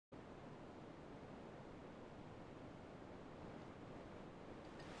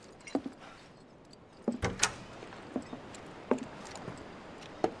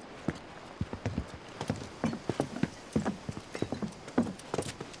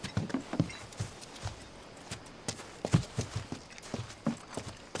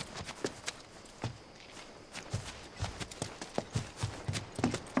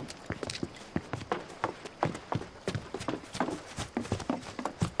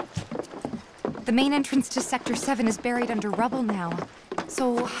The main entrance to Sector 7 is buried under rubble now.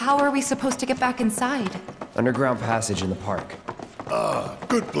 So how are we supposed to get back inside? Underground passage in the park.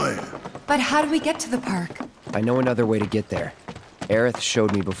 Good plan. But how do we get to the park? I know another way to get there. Aerith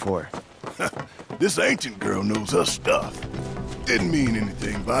showed me before. This ancient girl knows her stuff. Didn't mean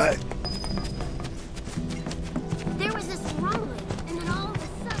anything by it. There was this rumbling, and then all of a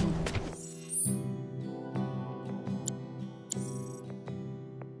sudden...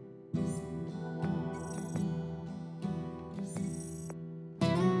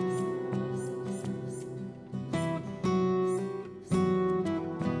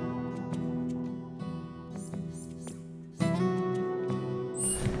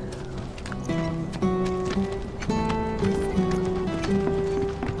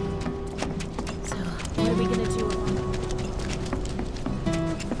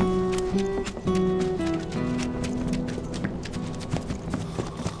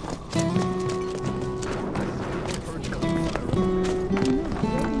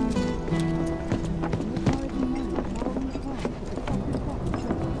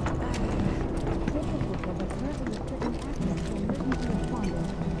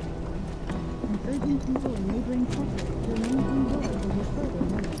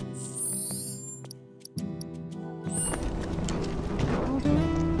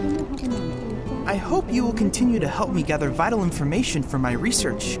 I hope you will continue to help me gather vital information for my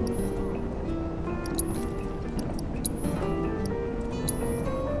research.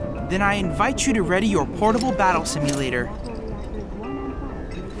 Then I invite you to ready your portable battle simulator.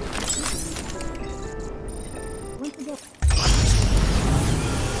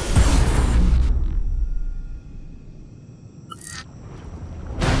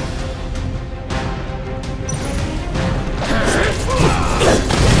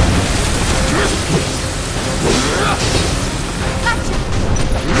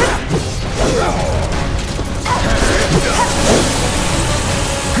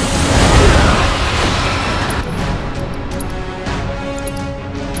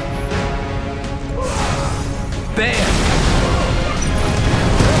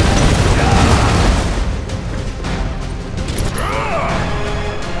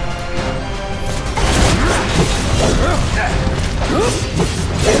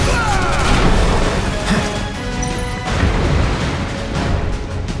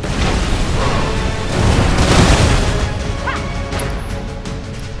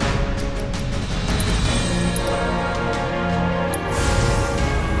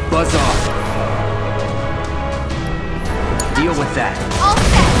 Buzz off. Deal with that. All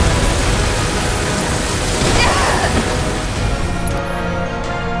set!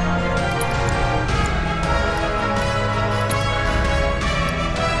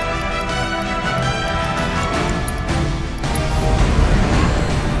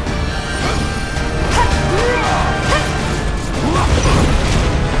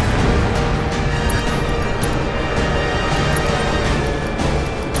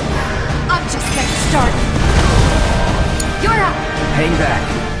 Hang back.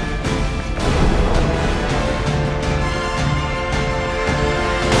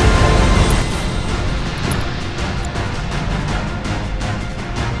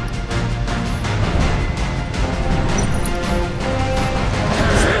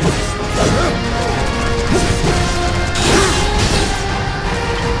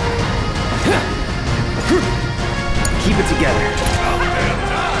 Keep it together.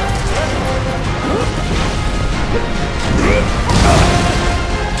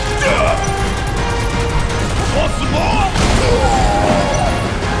 Want some more?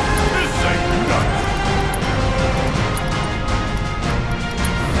 This ain't nothing.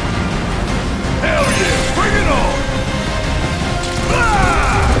 Hell yeah, bring it on!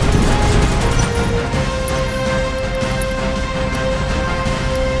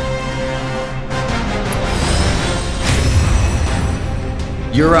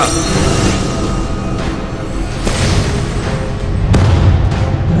 You're up.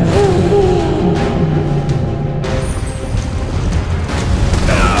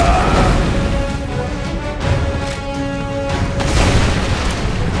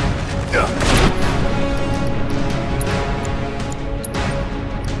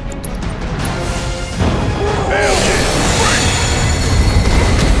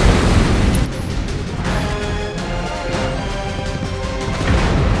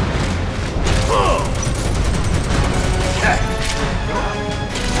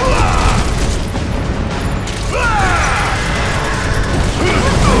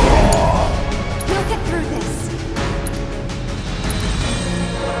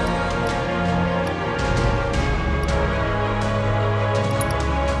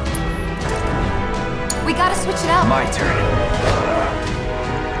 gotta switch it up. My turn.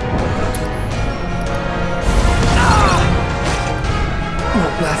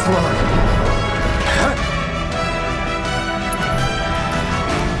 Won't last long.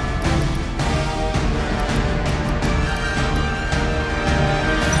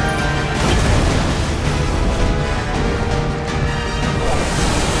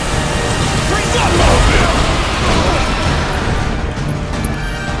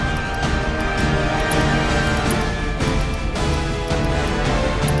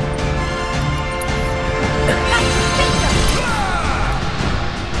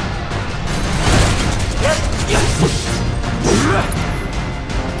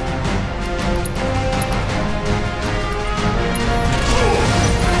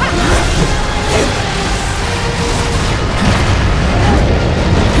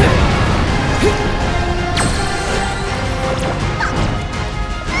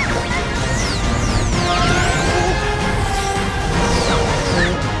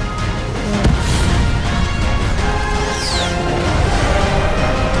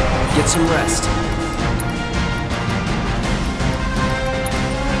 Get some rest.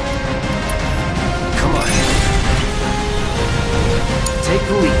 Come on. Take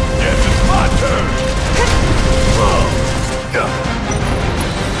the lead. Yes, it's my turn!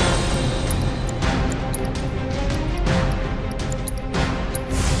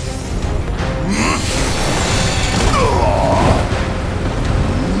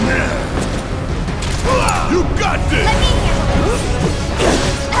 You got this! Let me handle it.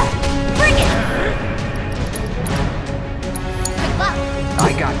 Bring it! Good luck. I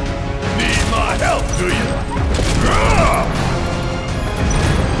got it. Need my help, do you?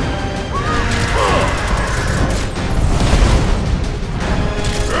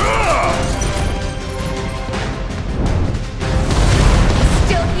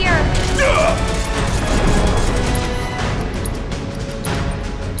 Still here.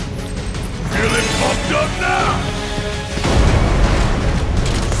 Feeling pumped up now?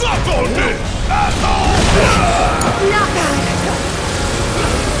 Suck on this, asshole! Not bad.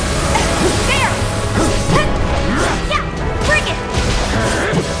 There! Yeah! Bring it!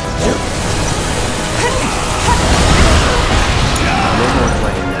 No more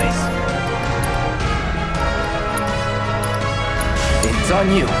playing nice. It's on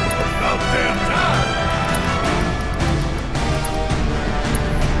you. About damn time!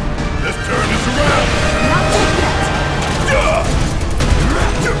 Let's turn this around! Not just yet.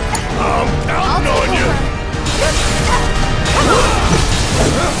 I'm counting on you!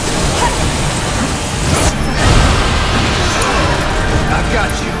 I've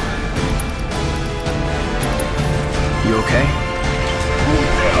got you. You okay?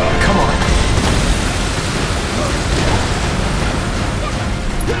 Come on.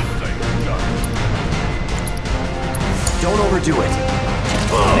 Don't overdo it.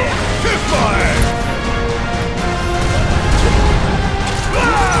 Kiss my ass!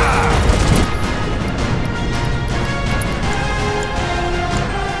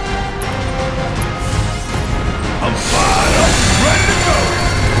 I'm fired up, ready to go!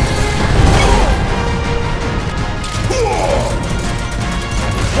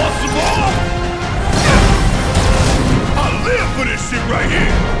 Want some more? I live for this shit right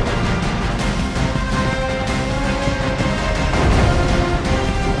here!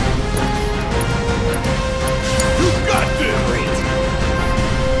 You got this! Great.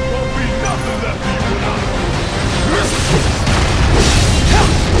 Won't be nothing left of you when I'm...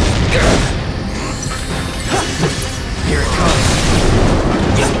 Here it comes.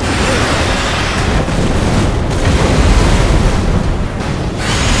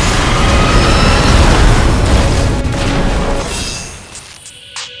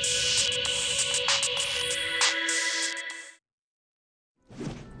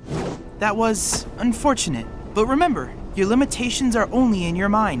 That was unfortunate, but remember, your limitations are only in your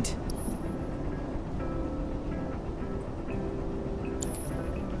mind.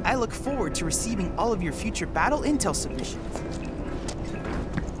 I look forward to receiving all of your future battle intel submissions.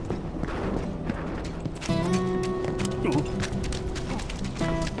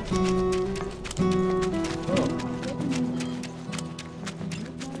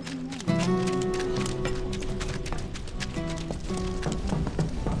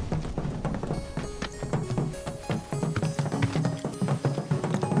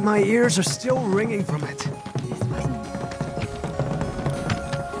 My ears are still ringing from it.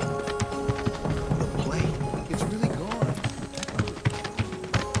 The plate, it's really gone.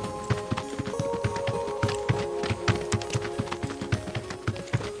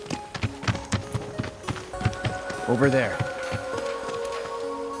 Over there.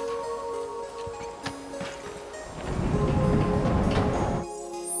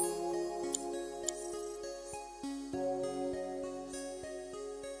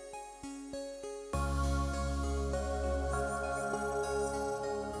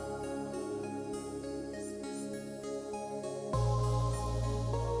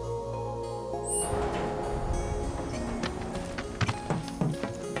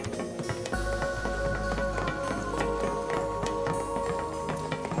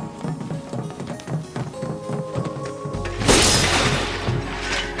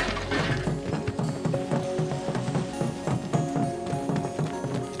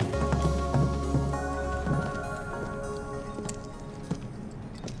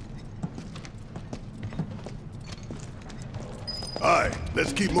 Alright,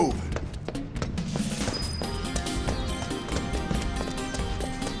 let's keep moving.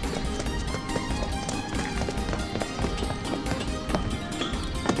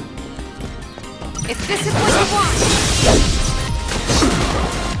 If this is what you want!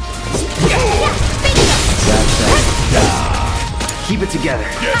 That's it. Keep it together.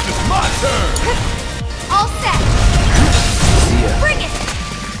 Yes, it's my turn! All set! See ya. Bring it!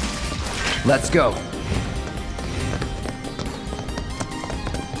 Let's go.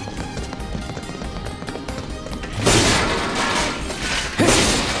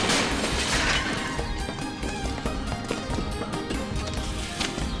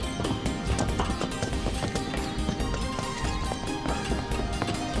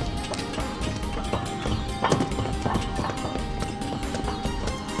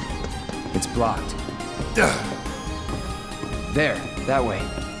 It's blocked. There, that way.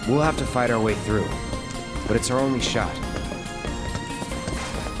 We'll have to fight our way through. But it's our only shot.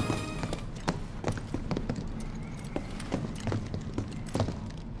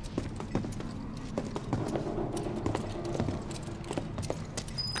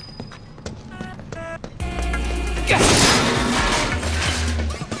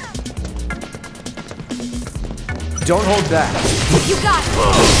 Don't hold back. You got it!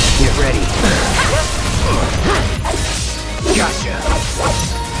 Get ready. Gotcha.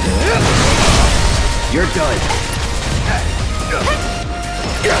 You're done.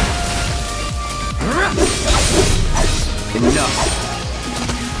 Enough.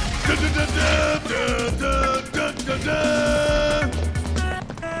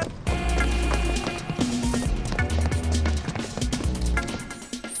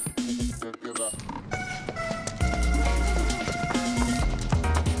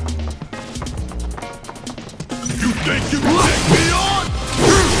 You think you can take me on?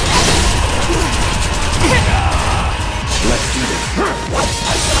 Let's do this.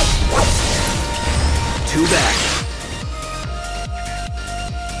 Two back.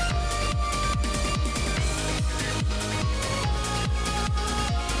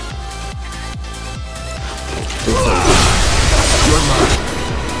 It's over. You're mine.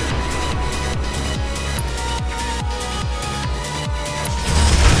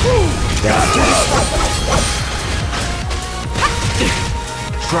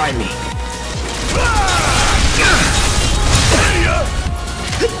 Try me.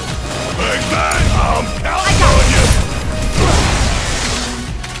 Bang, bang! I'm counting on you!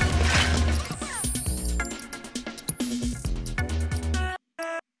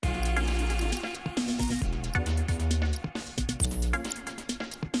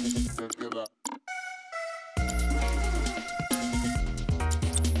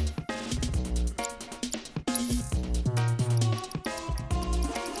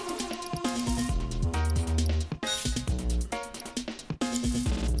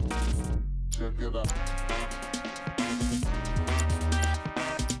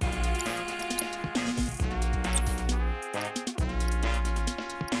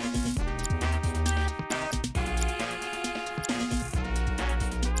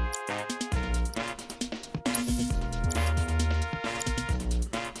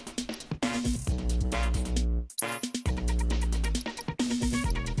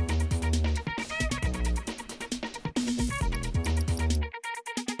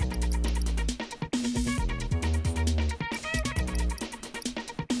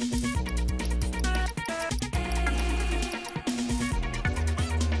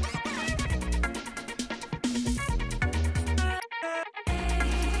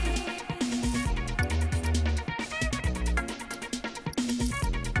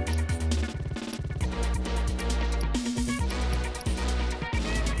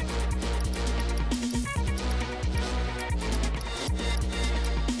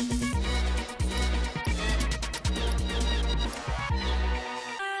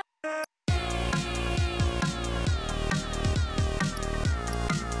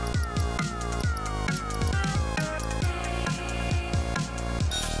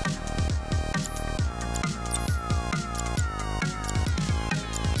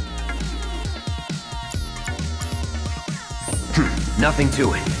 Nothing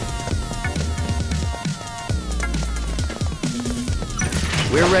to it.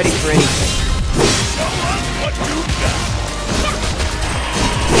 We're ready for anything. Tell us what you got!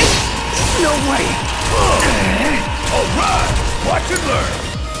 No way! Alright! Watch and learn!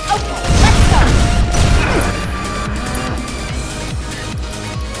 Okay, let's go!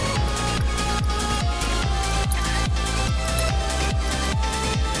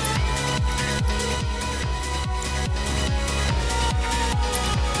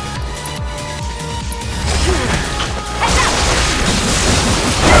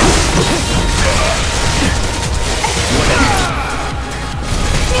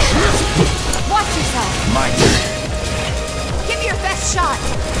 shot.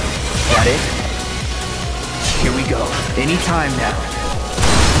 Got it? Here we go. Anytime now.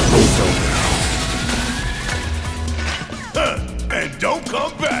 It's over. And don't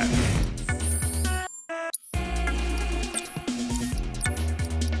come back!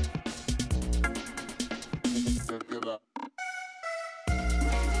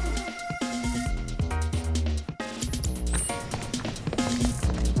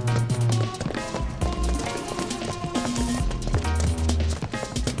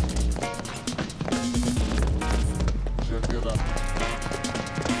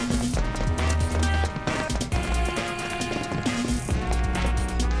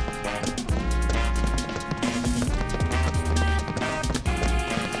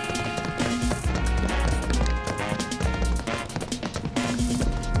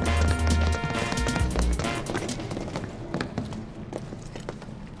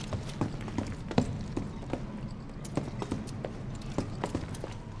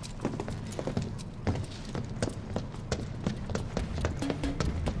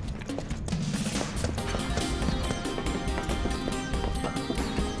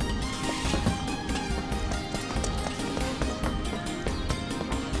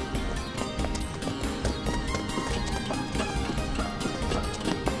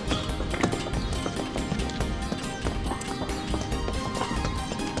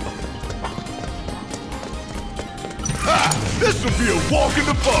 This will be a walk in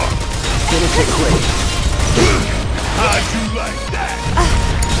the park! Finish it quick. How'd you like that?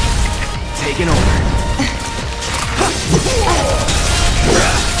 Taking over.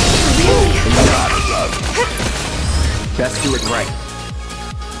 Best do it right.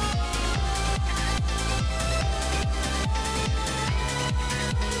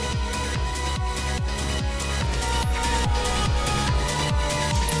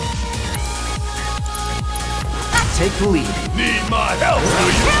 Take the lead. Need my help, do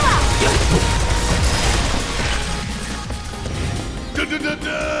you?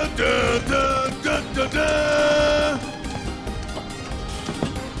 Da-da-da-da-da-da-da-da-da.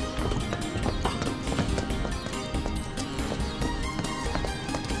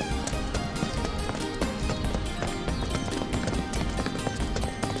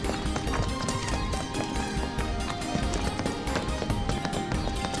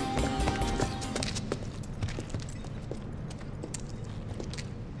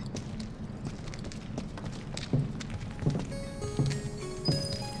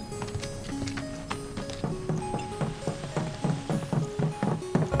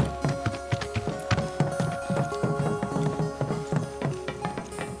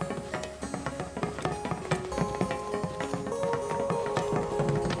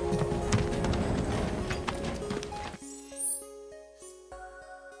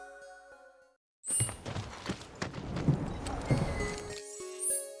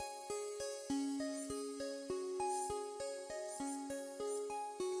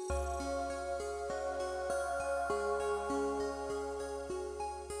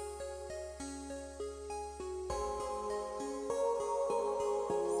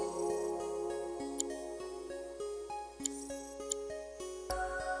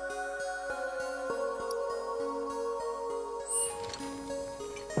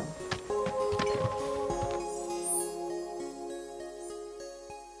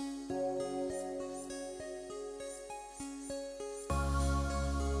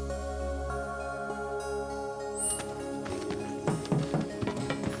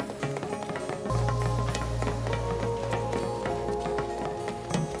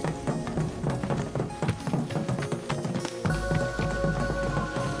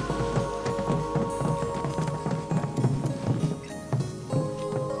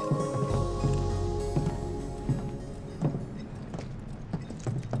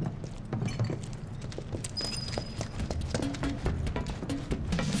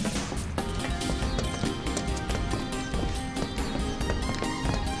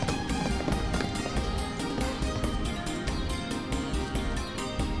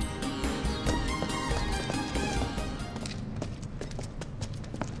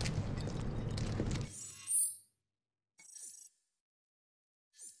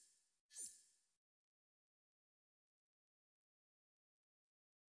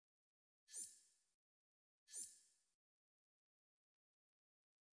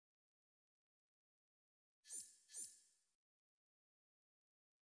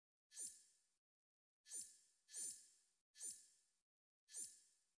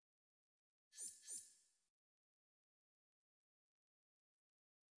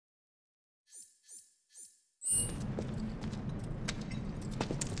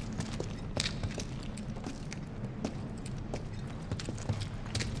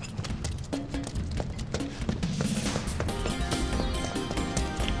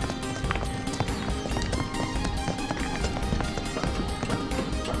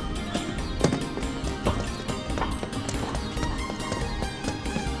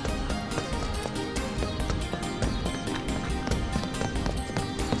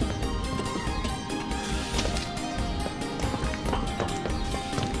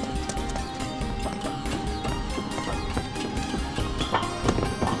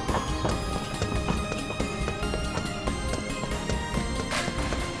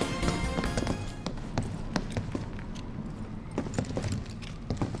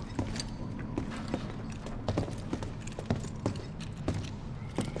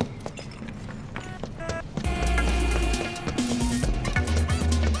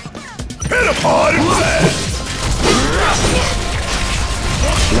 up hard and fast!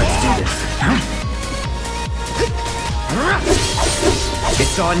 Let's do this.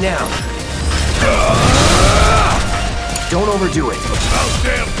 It's on now. Don't overdo it. About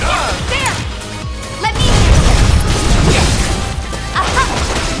damn time! There! Let me... Aha!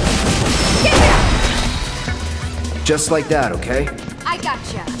 Get there! Just like that, okay? I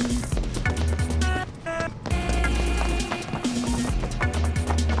gotcha.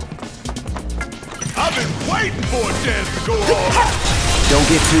 I've been waiting for a chance to go on! Don't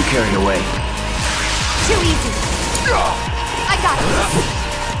get too carried away. Too easy. I got this.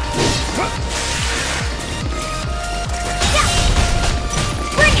 Yeah.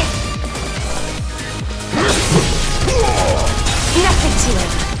 Bring it! Nothing to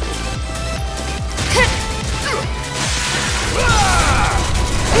it.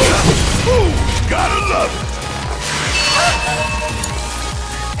 Gotta love it!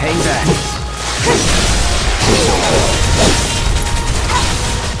 Hang back.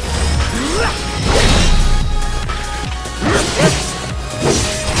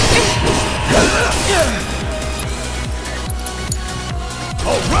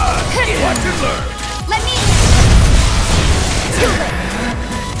 All right, watch and learn. Let me...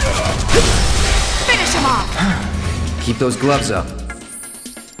 Finish him off! Keep those gloves up.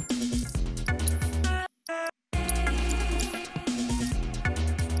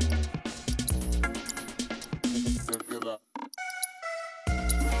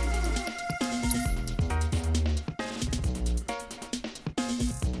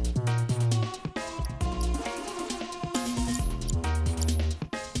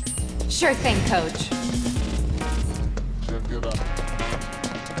 Sure thing, Coach.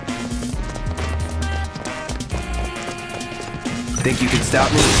 Think you can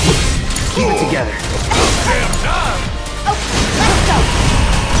stop me? Keep it together. Damn time! Okay, let's go!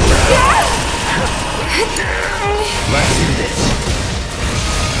 Let's do this.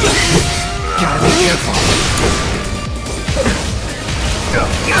 Gotta be careful.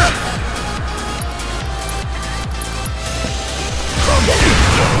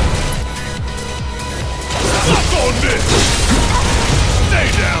 Suck on this! Stay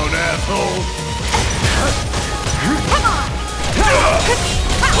down, asshole! Come on!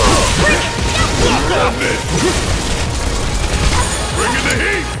 Suck on this! Bring in the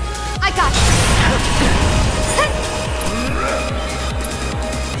heat! I got you!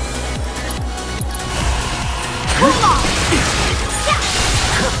 Cool off! Yeah.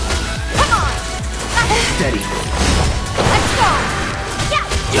 Come on! Steady. Let's go! Yeah.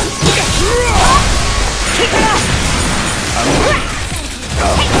 Keep it up!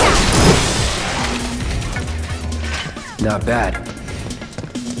 Take that! Not bad.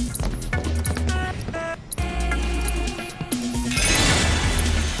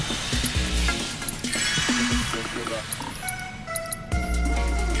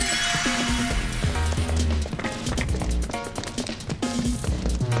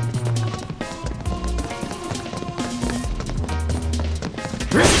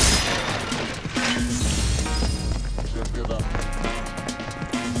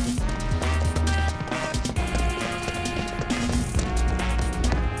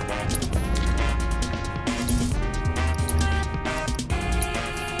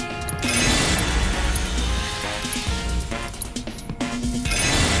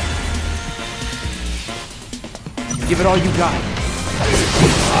 Give it all you got.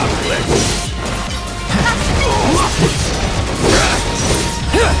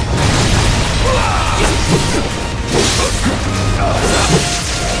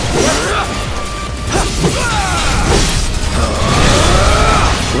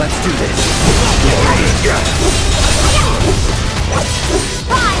 Let's do this.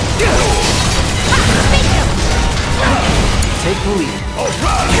 Take the lead. All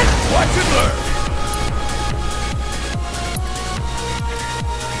right, watch and learn.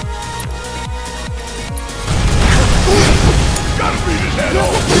 Gotta beat his head off.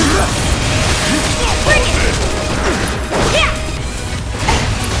 Bring it! Yeah!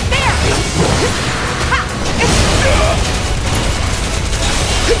 There! Ha!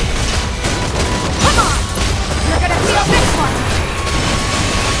 Come on! You're gonna feel this one!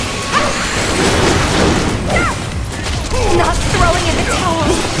 Not throwing in the towel!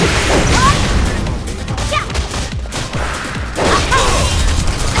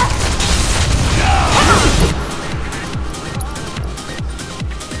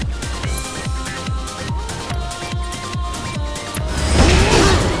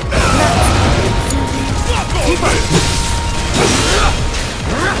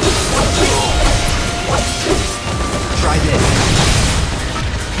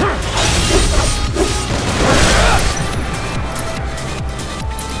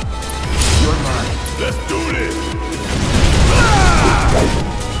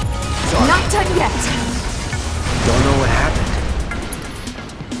 yet. Don't know what happened.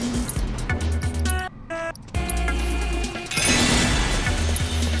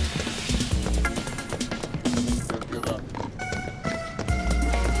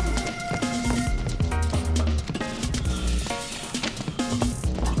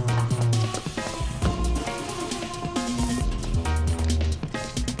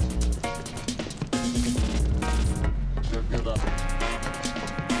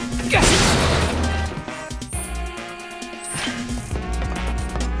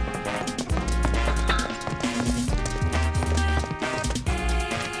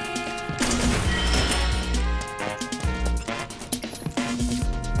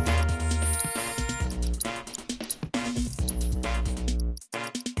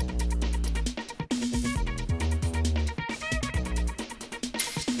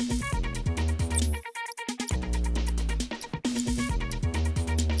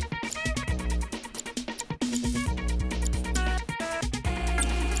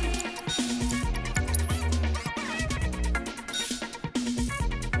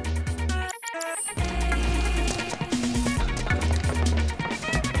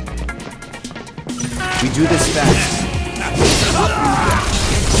 We do this fast.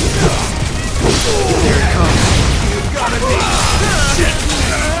 There it comes. You gotta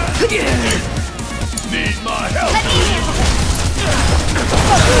need my help.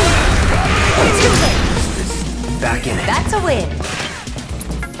 Back in it. That's a win.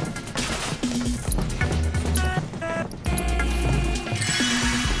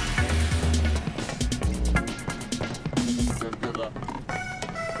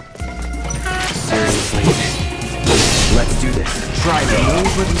 Seriously. Let's do this. Try to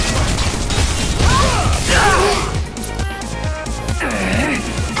move with me.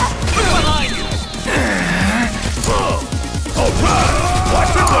 Alright!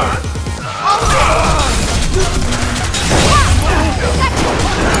 Watch the turn!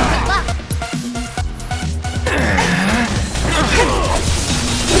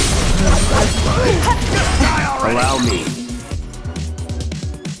 Allow me.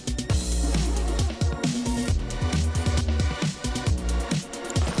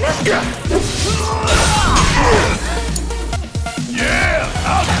 Yeah!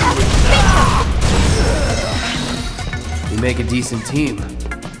 I'll do it! We make a decent team.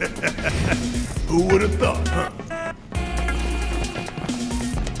 Who would have thought, huh?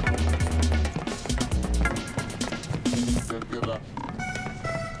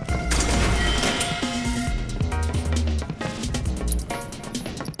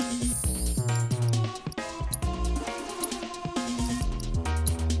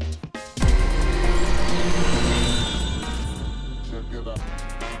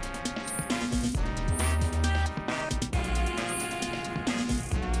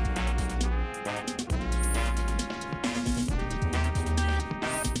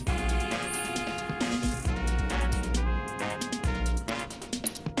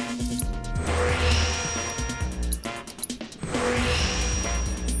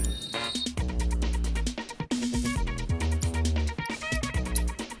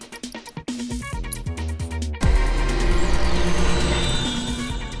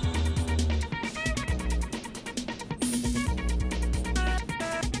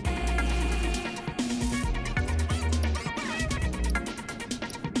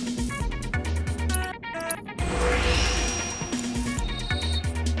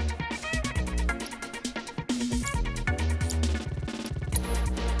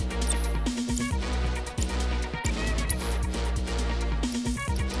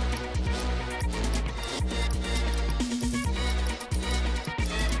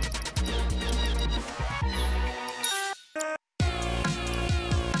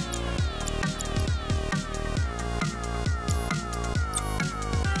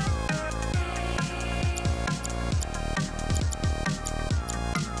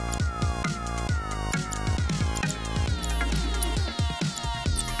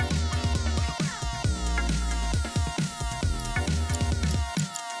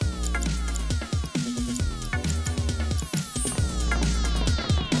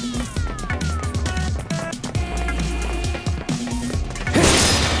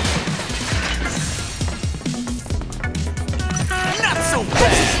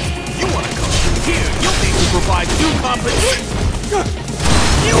 provide due compensation.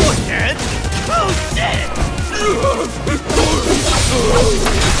 You again? Oh shit!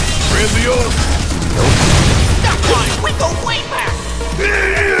 Randy, That's fine. We go way back.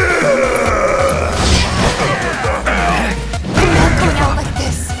 Not going out like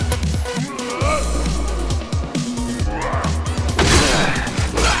this.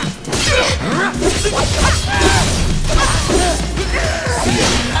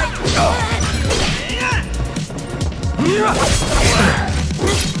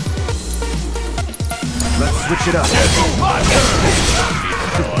 Let's switch it up.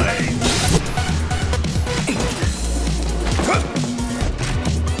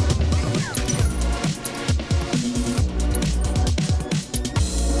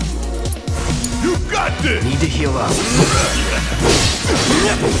 You got this! Need to heal up.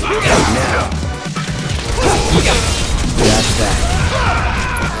 Now. That's that.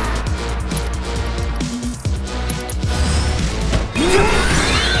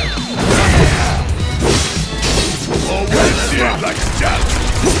 Always did like a challenge.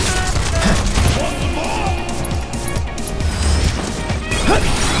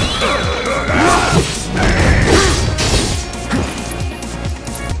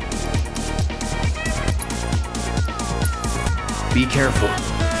 Be careful.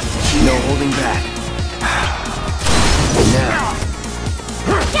 No holding back. Now.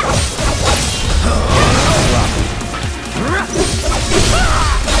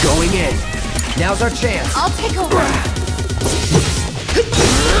 Going in. Now's our chance. I'll take over.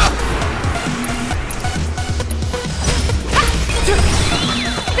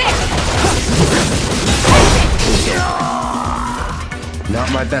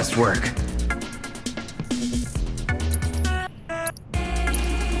 Not my best work.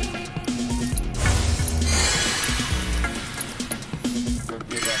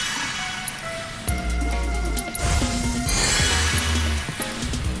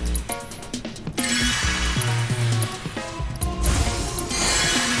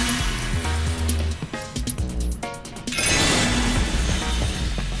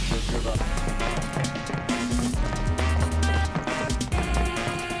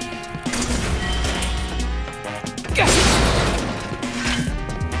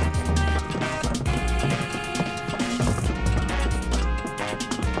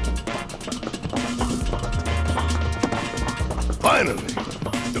 Finally!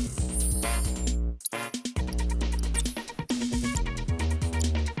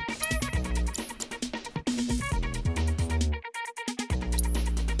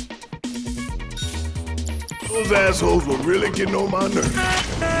 Those assholes were really getting on my nerves.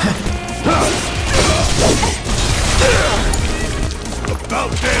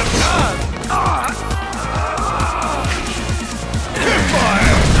 About damn time! Get my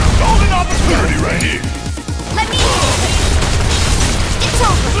ass! Golden opportunity right here! Let me in. It's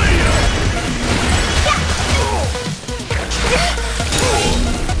over. See ya!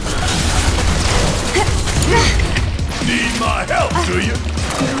 Need my help, do you?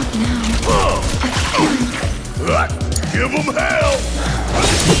 Give them hell!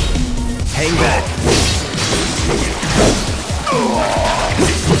 Hang back.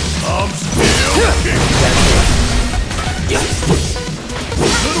 I'm still kicking.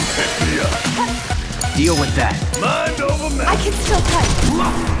 Little pick me up. Deal with that. Mind over I matter. can still cut.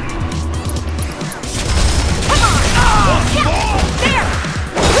 There!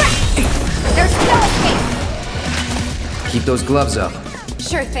 There's no escape. Keep those gloves up.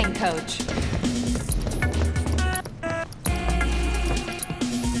 Sure thing, Coach.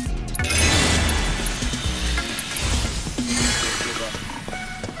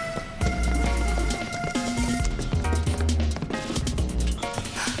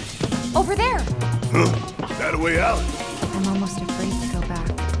 Over there! Huh? That a way out? I'm almost afraid to go back.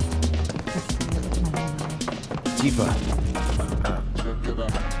 That's my memory. Tifa.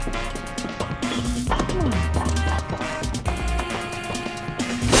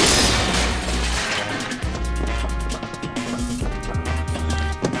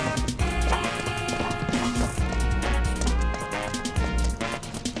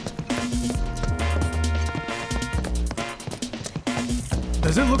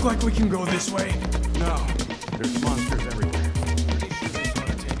 Does it look like we can go this way? No. There's monsters everywhere. Pretty sure they try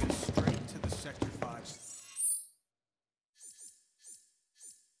to take us straight to the Sector 5.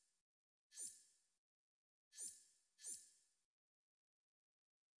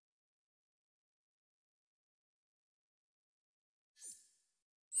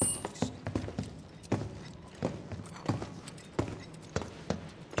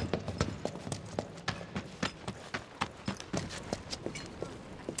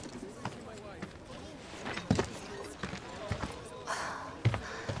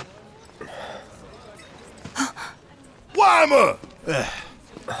 Weimer!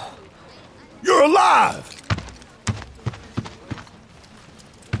 You're alive!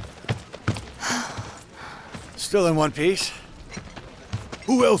 Still in one piece?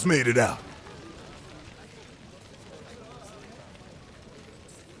 Who else made it out?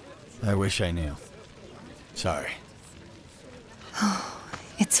 I wish I knew. Sorry.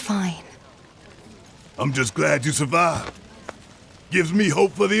 It's fine. I'm just glad you survived. Gives me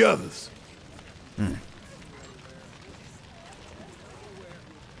hope for the others.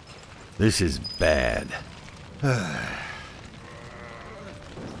 This is bad. Not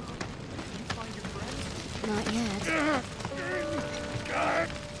yet.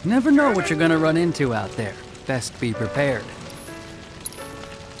 Never know what you're gonna run into out there. Best be prepared.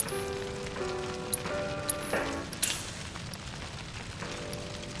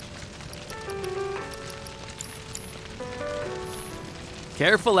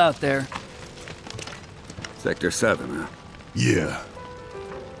 Careful out there. Sector 7, huh? Yeah.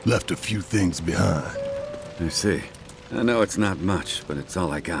 Left a few things behind. I see. I know it's not much, but it's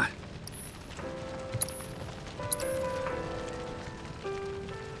all I got.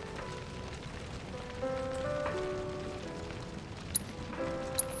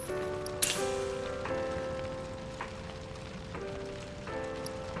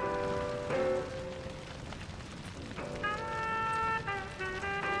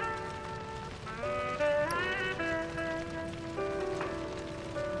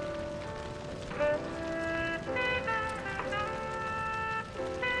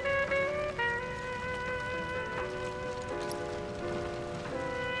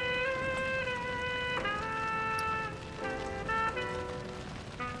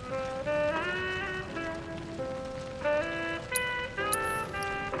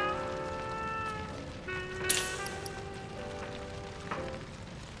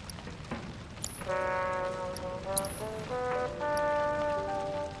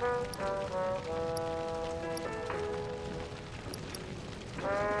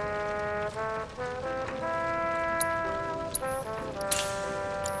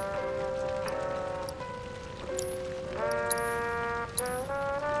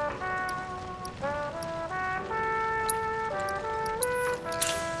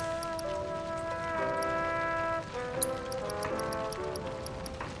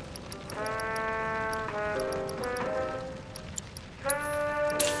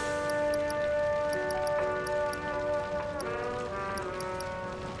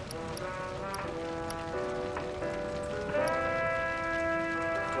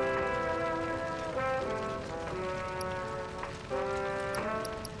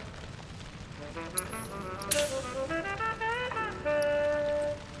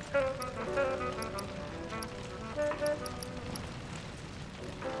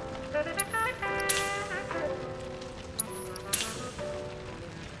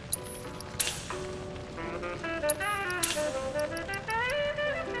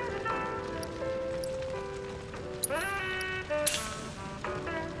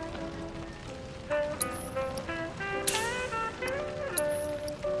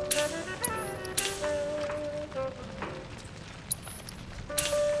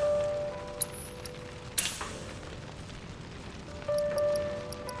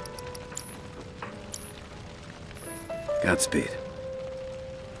 Godspeed.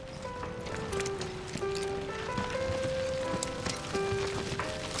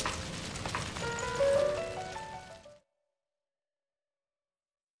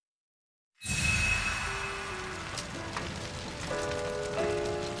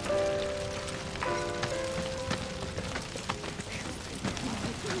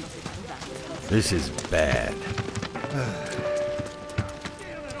 This is bad.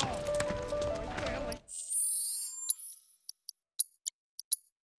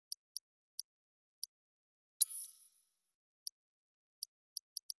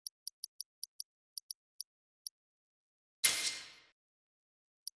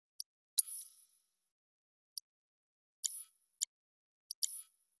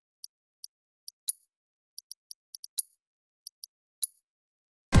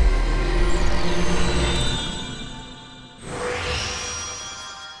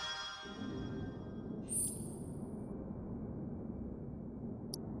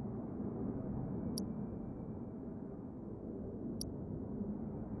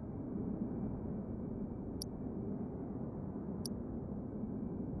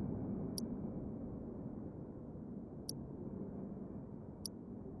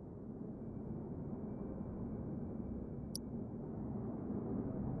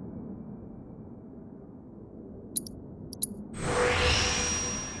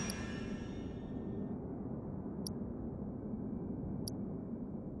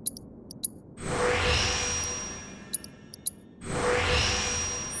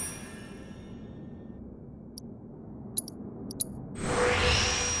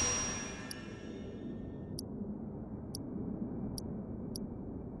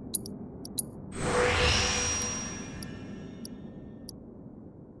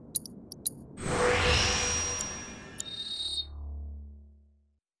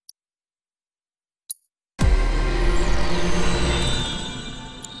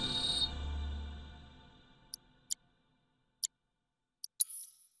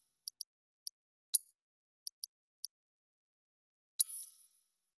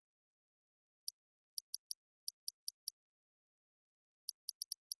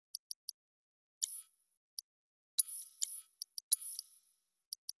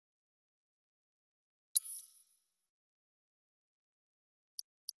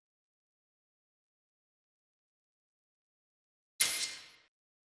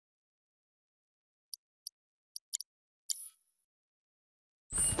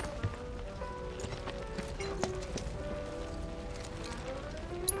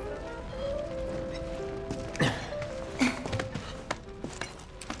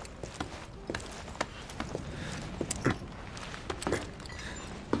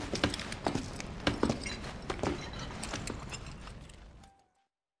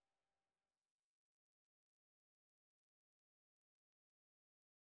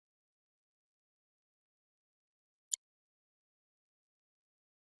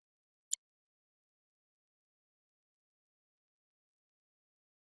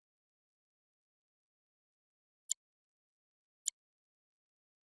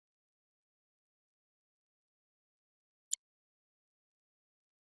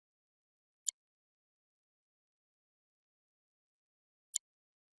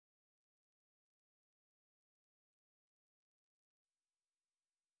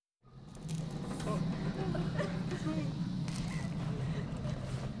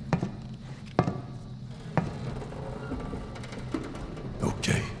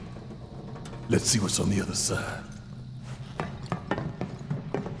 Let's see what's on the other side.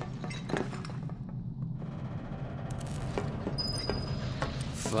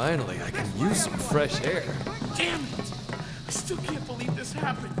 Finally, I can use some fresh air. Damn it! I still can't believe this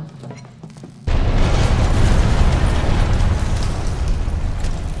happened.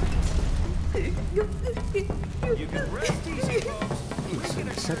 You can rest easy, folks.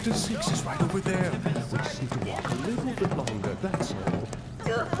 Listen, Sector 6 is right over there. We just need to walk a little bit longer, that's all.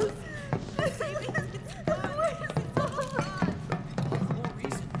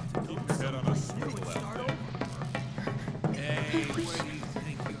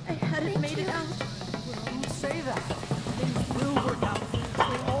 I hadn't made it out. Don't say that. Things will work out.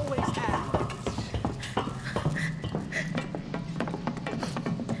 They always have.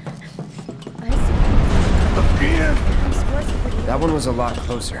 Again? That one was a lot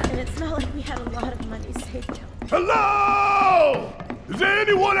closer. And it's not like we had a lot of money saved up. Hello? Is there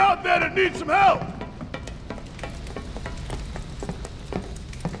anyone out there that needs some help?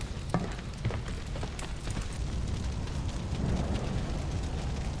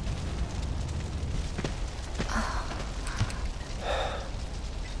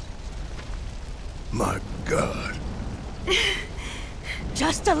 My God.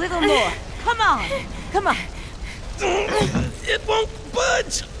 Just a little more. Come on. Come on. It won't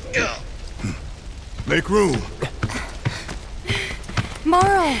budge. Make room.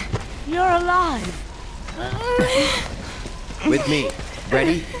 Marle! You're alive. With me.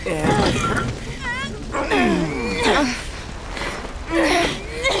 Ready?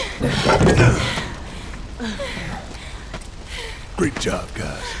 Great job,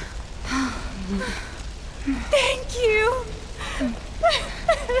 guys. Thank you.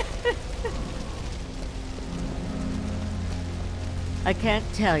 I can't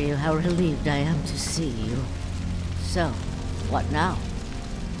tell you how relieved I am to see you. So, what now?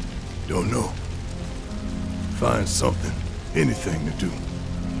 Don't know. Find something, anything to do.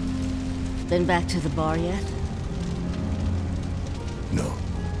 Been back to the bar yet? No.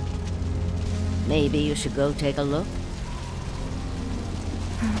 Maybe you should go take a look?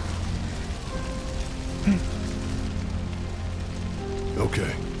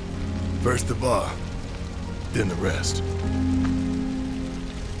 Okay. First the bar, then the rest.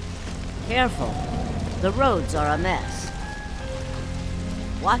 Careful. The roads are a mess.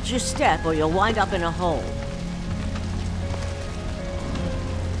 Watch your step or you'll wind up in a hole.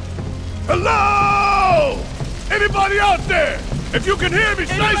 Hello? Anybody out there? If you can hear me,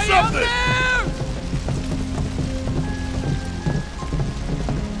 say something!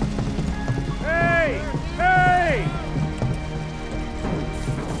 Hey! Hey!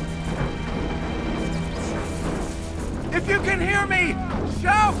 If you can hear me,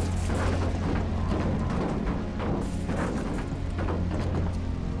 shout!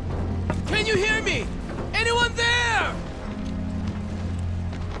 Can you hear me? Anyone there?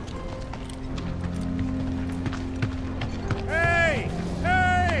 Hey!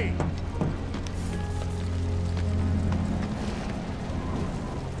 Hey!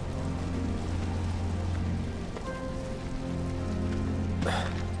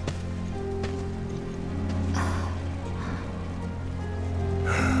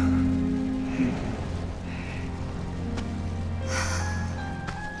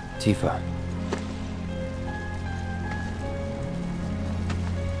 Tifa.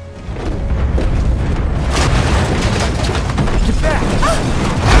 Get back!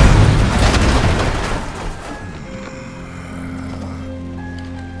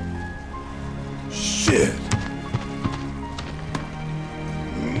 Shit!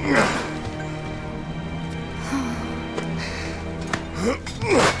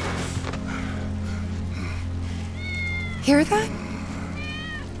 Hear that?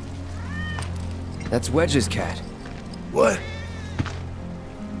 That's Wedge's cat. What?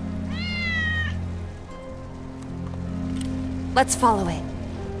 Let's follow it.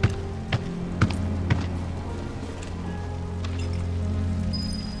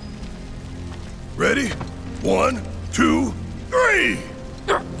 Ready? 1, 2, 3!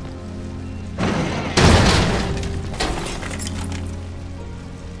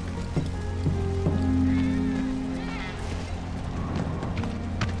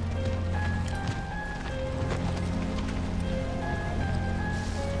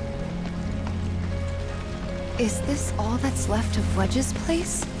 Is this all that's left of Wedge's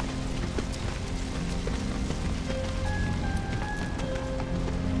place?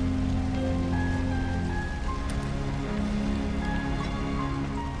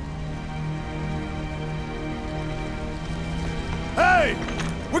 Hey!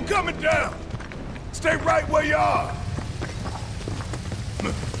 We're coming down! Stay right where you are!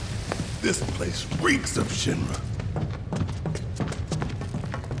 This place reeks of Shinra.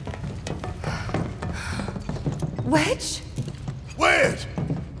 Wedge? Wedge!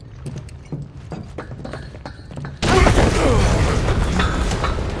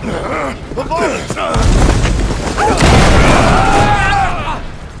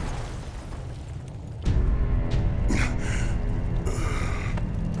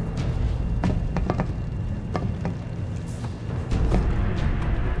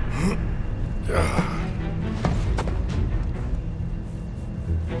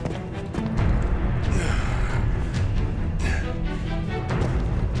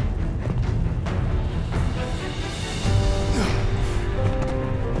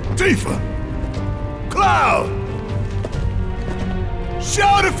 Tifa! Cloud!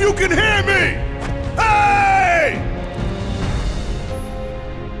 Shout if you can hear me! Hey!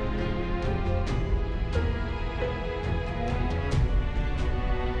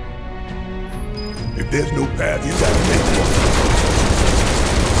 If there's no path, you gotta make one.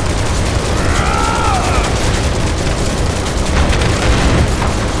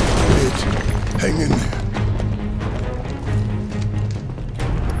 Bitch, hang in there.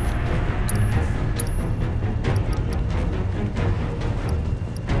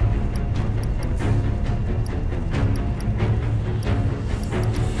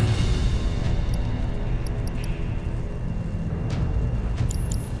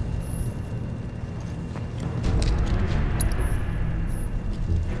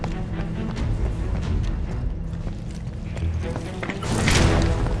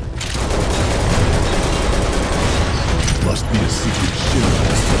 Must be a secret Shinra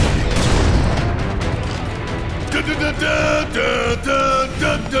facility.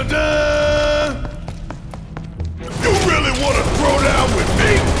 You really want to throw down with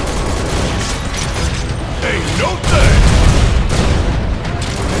me? Ain't no thing.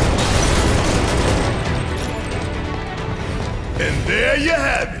 And there you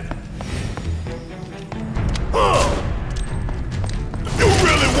have it. Huh? You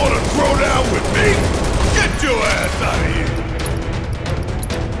really want to throw down with me? Get your ass out of here!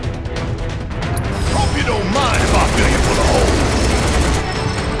 Hope you don't mind if I fill you full of holes.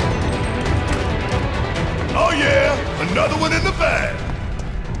 Oh yeah, another one in the bag.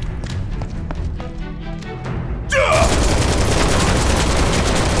 Duh!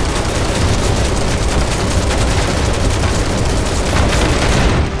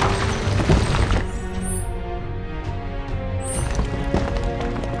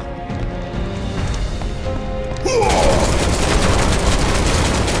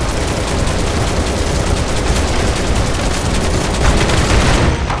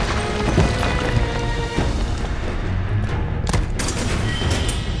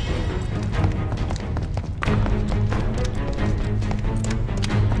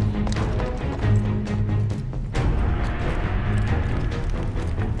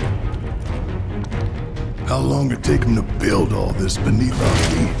 How long it take him to build all this beneath our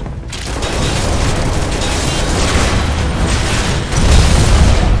feet?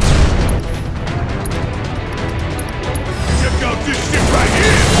 Check out this shit right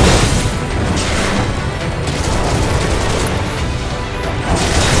here!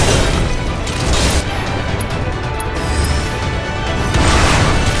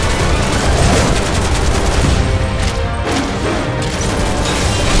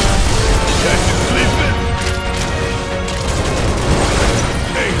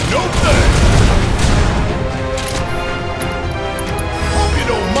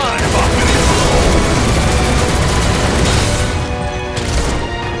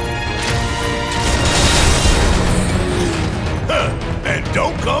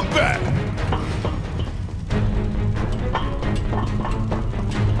 Don't come back!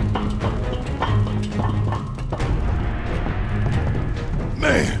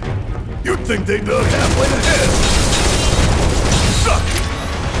 Man, you'd think they dug halfway to hell. Suck it!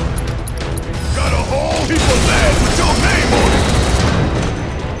 Got a whole heap of land with your name on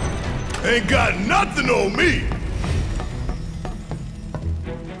it! Ain't got nothing on me!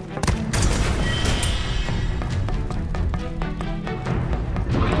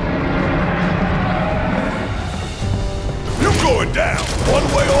 Going down, one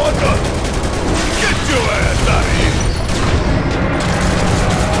way or another. Get your ass out of here.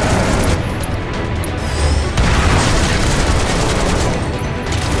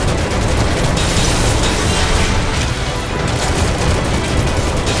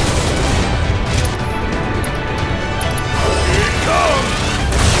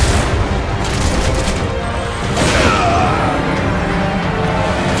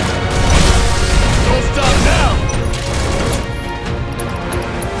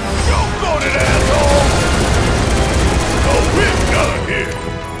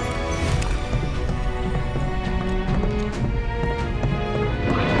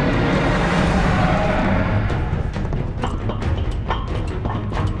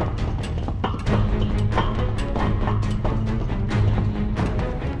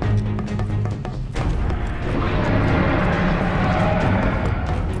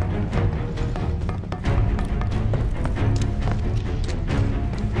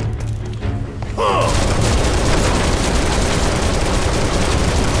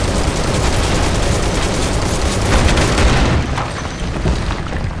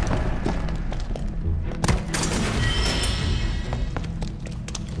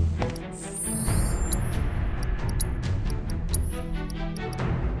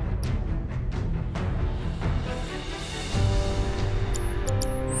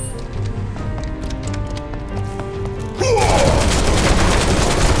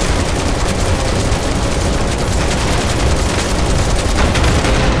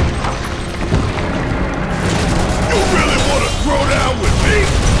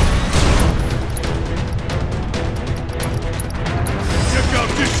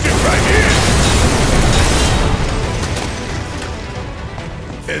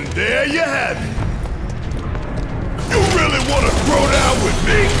 And there you have it. You really want to throw down with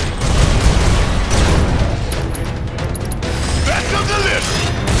me? Special delivery.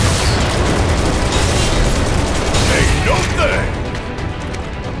 Ain't no thing.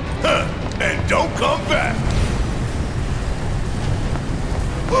 Huh, and don't come back.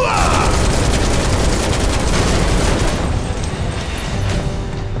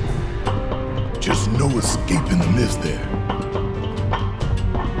 Just no escaping the mist there.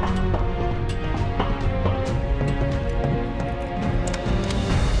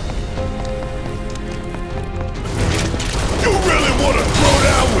 You really want to throw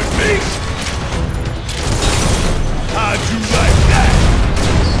down with me? How'd you like that?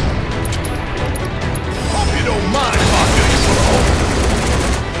 Hope you don't mind my getting so old.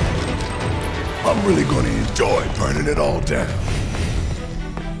 I'm really gonna enjoy burning it all down.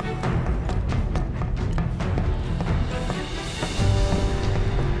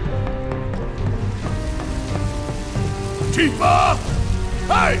 Tifa!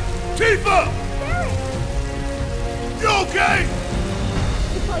 Hey! Tifa! Barret! You okay?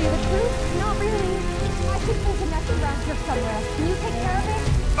 To tell you the truth, not really. I think there's a nest around here somewhere. Can you take care of it?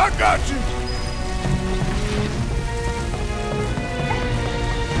 I got you!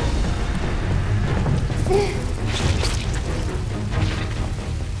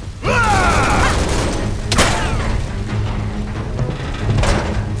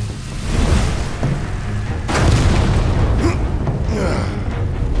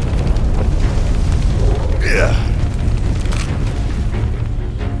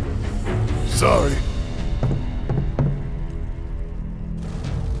 Sorry.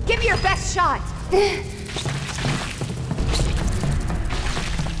 Give me your best shot!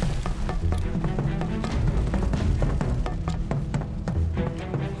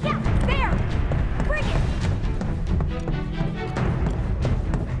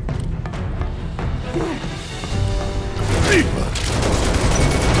 Tifa!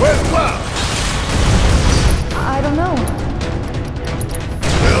 Where's Cloud? I don't know.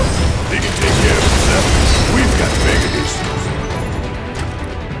 Well, he can take care of himself. We've got bigger issues.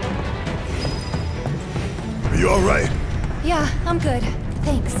 Are you alright? Yeah, I'm good.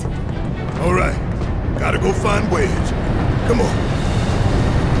 Thanks. Alright. Gotta go find Wedge. Come on.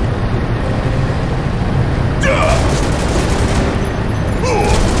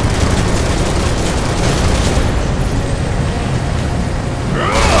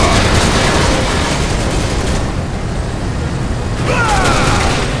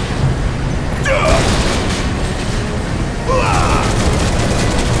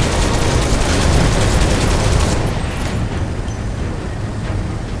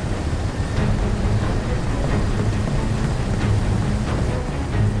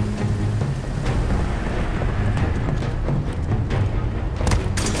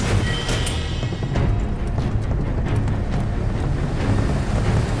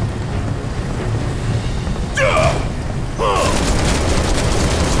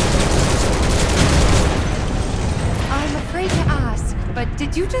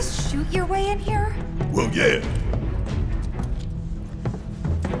 Did you just shoot your way in here? Well, yeah.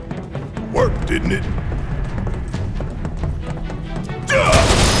 Worked, didn't it?